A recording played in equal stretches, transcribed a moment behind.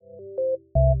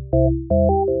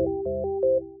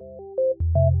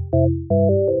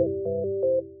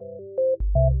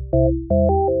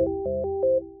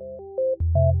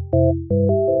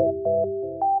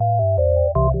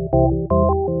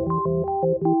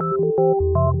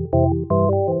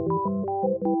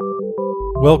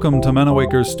Welcome to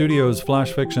Manawaker Studios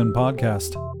Flash Fiction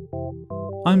Podcast.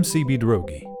 I'm C.B.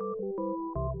 Droege.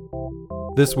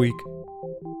 This week,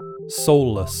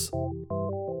 Soulless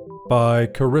by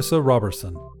Carissa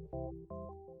Robertson.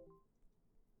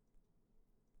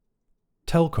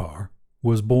 Telkar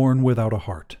was born without a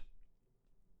heart.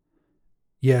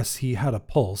 Yes, he had a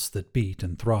pulse that beat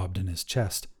and throbbed in his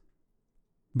chest,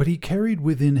 but he carried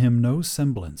within him no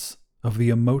semblance of the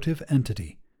emotive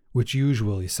entity which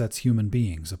usually sets human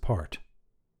beings apart.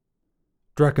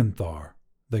 Drekkenthar,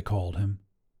 they called him.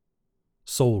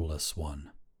 Soulless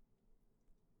one.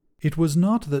 It was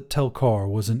not that Telkar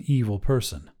was an evil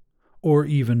person, or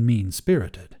even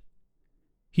mean-spirited.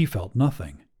 He felt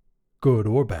nothing, good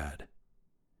or bad.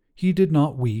 He did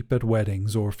not weep at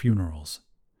weddings or funerals.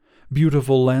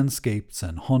 Beautiful landscapes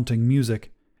and haunting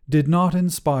music did not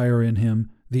inspire in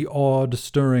him the awed,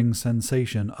 stirring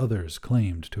sensation others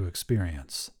claimed to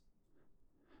experience.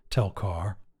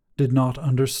 Telkar did not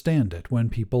understand it when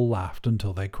people laughed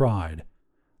until they cried,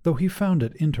 though he found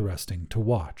it interesting to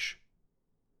watch.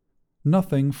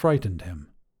 Nothing frightened him,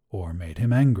 or made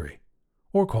him angry,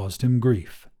 or caused him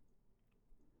grief.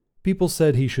 People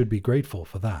said he should be grateful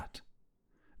for that.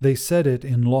 They said it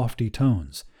in lofty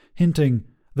tones, hinting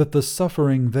that the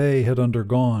suffering they had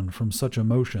undergone from such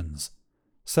emotions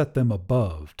set them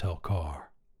above Telkar.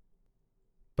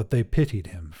 But they pitied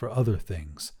him for other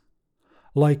things,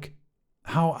 like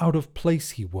how out of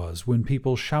place he was when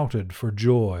people shouted for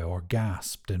joy or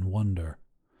gasped in wonder,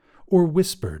 or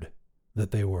whispered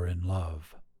that they were in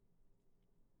love.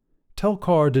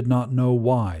 Telkar did not know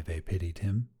why they pitied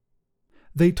him.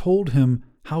 They told him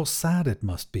how sad it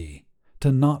must be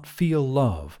to not feel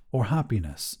love or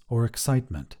happiness or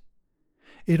excitement.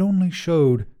 It only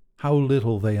showed how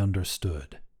little they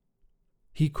understood.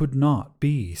 He could not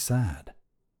be sad.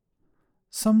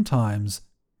 Sometimes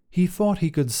he thought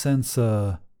he could sense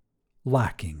a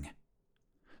lacking,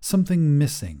 something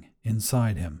missing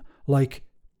inside him, like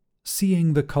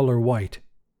seeing the color white,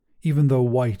 even though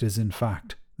white is in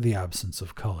fact the absence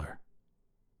of color.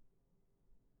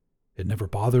 It never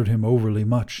bothered him overly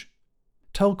much.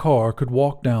 Telkar could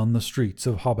walk down the streets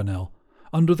of Habanel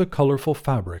under the colorful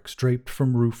fabrics draped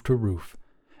from roof to roof,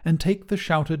 and take the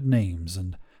shouted names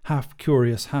and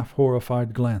half-curious,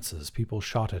 half-horrified glances people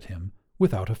shot at him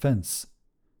without offense.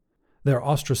 Their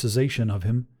ostracization of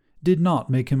him did not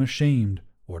make him ashamed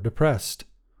or depressed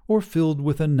or filled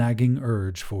with a nagging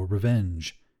urge for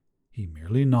revenge. He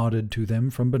merely nodded to them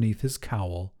from beneath his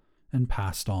cowl and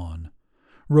passed on,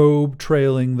 robe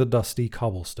trailing the dusty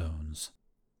cobblestones.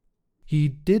 He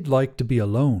did like to be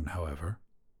alone, however.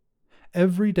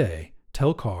 Every day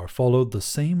Telkar followed the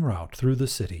same route through the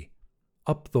city,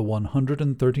 up the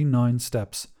 139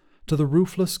 steps to the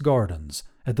roofless gardens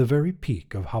at the very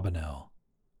peak of Habanel.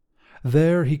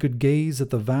 There he could gaze at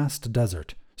the vast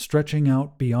desert stretching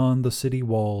out beyond the city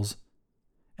walls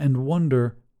and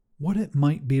wonder what it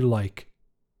might be like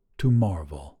to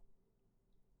marvel.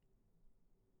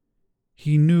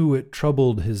 He knew it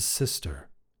troubled his sister,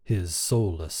 his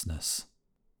soullessness.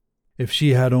 If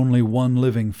she had only one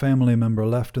living family member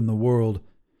left in the world,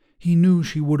 he knew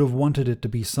she would have wanted it to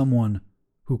be someone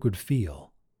who could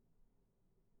feel.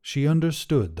 She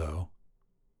understood, though.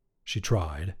 She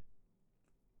tried.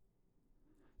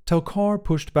 Telkar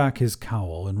pushed back his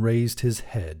cowl and raised his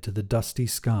head to the dusty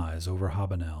skies over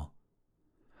Habanel.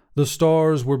 The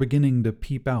stars were beginning to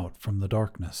peep out from the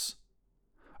darkness.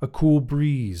 A cool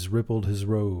breeze rippled his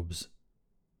robes.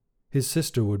 His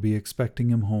sister would be expecting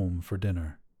him home for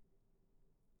dinner.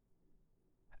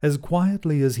 As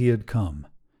quietly as he had come,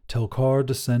 Telkar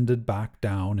descended back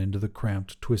down into the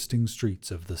cramped, twisting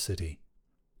streets of the city.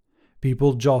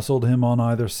 People jostled him on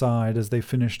either side as they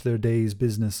finished their day's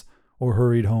business or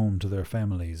hurried home to their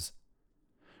families.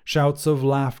 Shouts of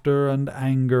laughter and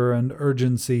anger and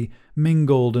urgency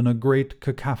mingled in a great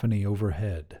cacophony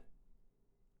overhead.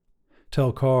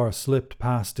 Telkar slipped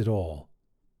past it all,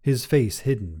 his face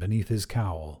hidden beneath his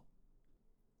cowl.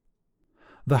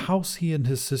 The house he and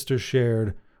his sister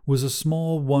shared was a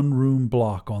small one-room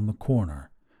block on the corner,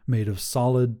 made of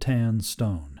solid tan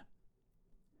stone.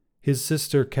 His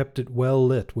sister kept it well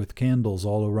lit with candles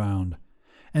all around,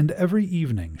 and every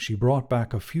evening she brought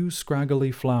back a few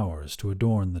scraggly flowers to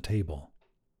adorn the table.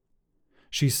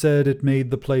 She said it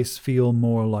made the place feel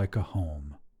more like a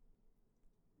home.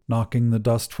 Knocking the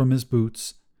dust from his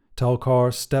boots,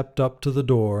 Telkar stepped up to the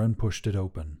door and pushed it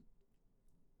open.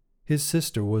 His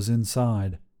sister was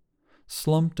inside,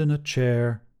 slumped in a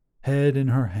chair, head in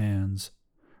her hands,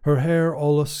 her hair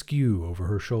all askew over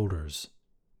her shoulders.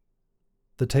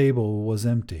 The table was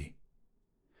empty.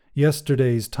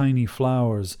 Yesterday's tiny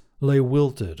flowers lay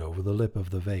wilted over the lip of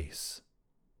the vase.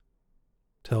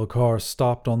 Tel-Kar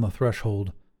stopped on the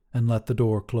threshold and let the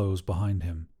door close behind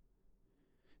him.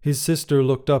 His sister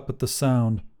looked up at the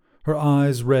sound, her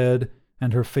eyes red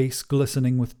and her face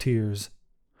glistening with tears.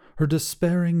 Her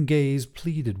despairing gaze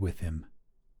pleaded with him.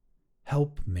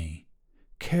 "Help me.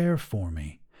 Care for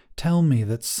me. Tell me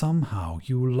that somehow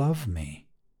you love me."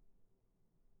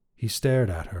 He stared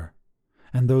at her,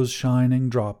 and those shining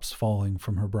drops falling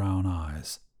from her brown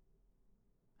eyes.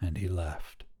 And he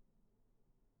left.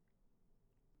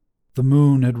 The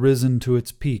moon had risen to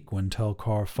its peak when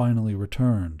Tel-Kar finally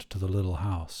returned to the little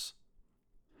house.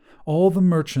 All the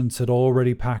merchants had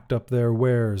already packed up their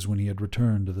wares when he had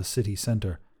returned to the city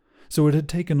center, so it had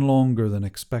taken longer than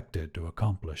expected to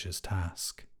accomplish his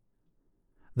task.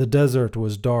 The desert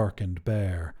was dark and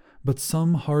bare, but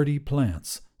some hardy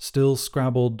plants still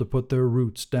scrabbled to put their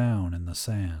roots down in the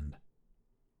sand.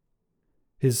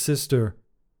 His sister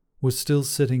was still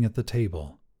sitting at the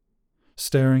table,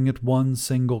 staring at one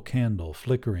single candle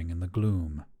flickering in the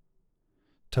gloom.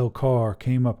 Tel-Kar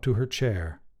came up to her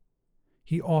chair.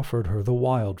 He offered her the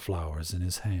wildflowers in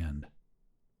his hand.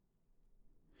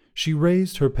 She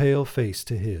raised her pale face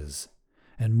to his,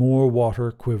 and more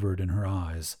water quivered in her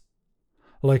eyes.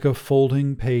 Like a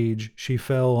folding page, she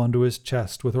fell onto his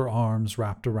chest with her arms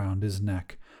wrapped around his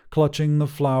neck, clutching the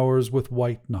flowers with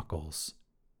white knuckles.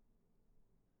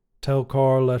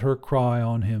 Tel-Kar let her cry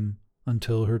on him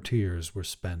until her tears were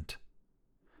spent.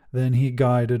 Then he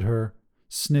guided her,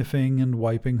 sniffing and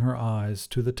wiping her eyes,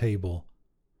 to the table,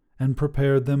 and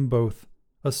prepared them both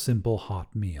a simple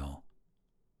hot meal.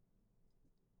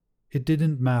 It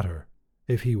didn't matter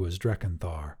if he was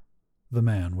Drekkenthar, the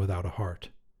man without a heart.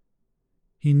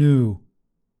 He knew,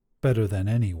 better than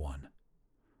anyone,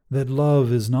 that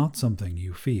love is not something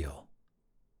you feel.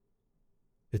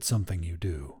 It's something you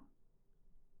do.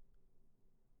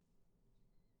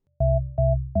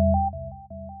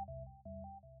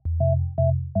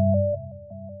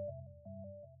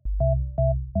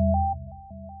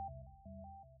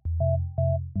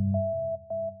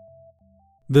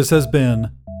 This has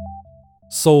been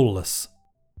Soulless,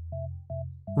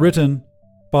 written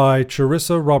by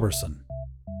Charissa Robertson.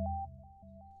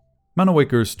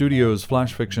 Manawaker Studios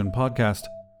Flash Fiction Podcast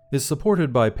is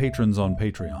supported by patrons on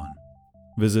Patreon.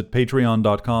 Visit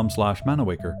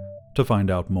patreon.com/manawaker to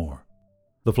find out more.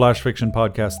 The Flash Fiction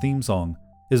Podcast theme song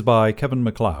is by Kevin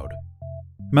MacLeod.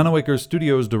 Manawaker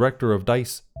Studios Director of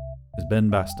DICE is Ben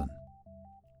Baston.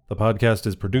 The podcast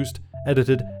is produced,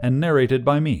 edited, and narrated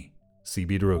by me,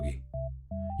 CB Droege.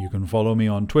 You can follow me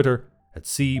on Twitter at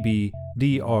CBDROEGE.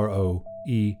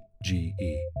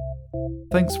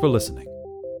 Thanks for listening.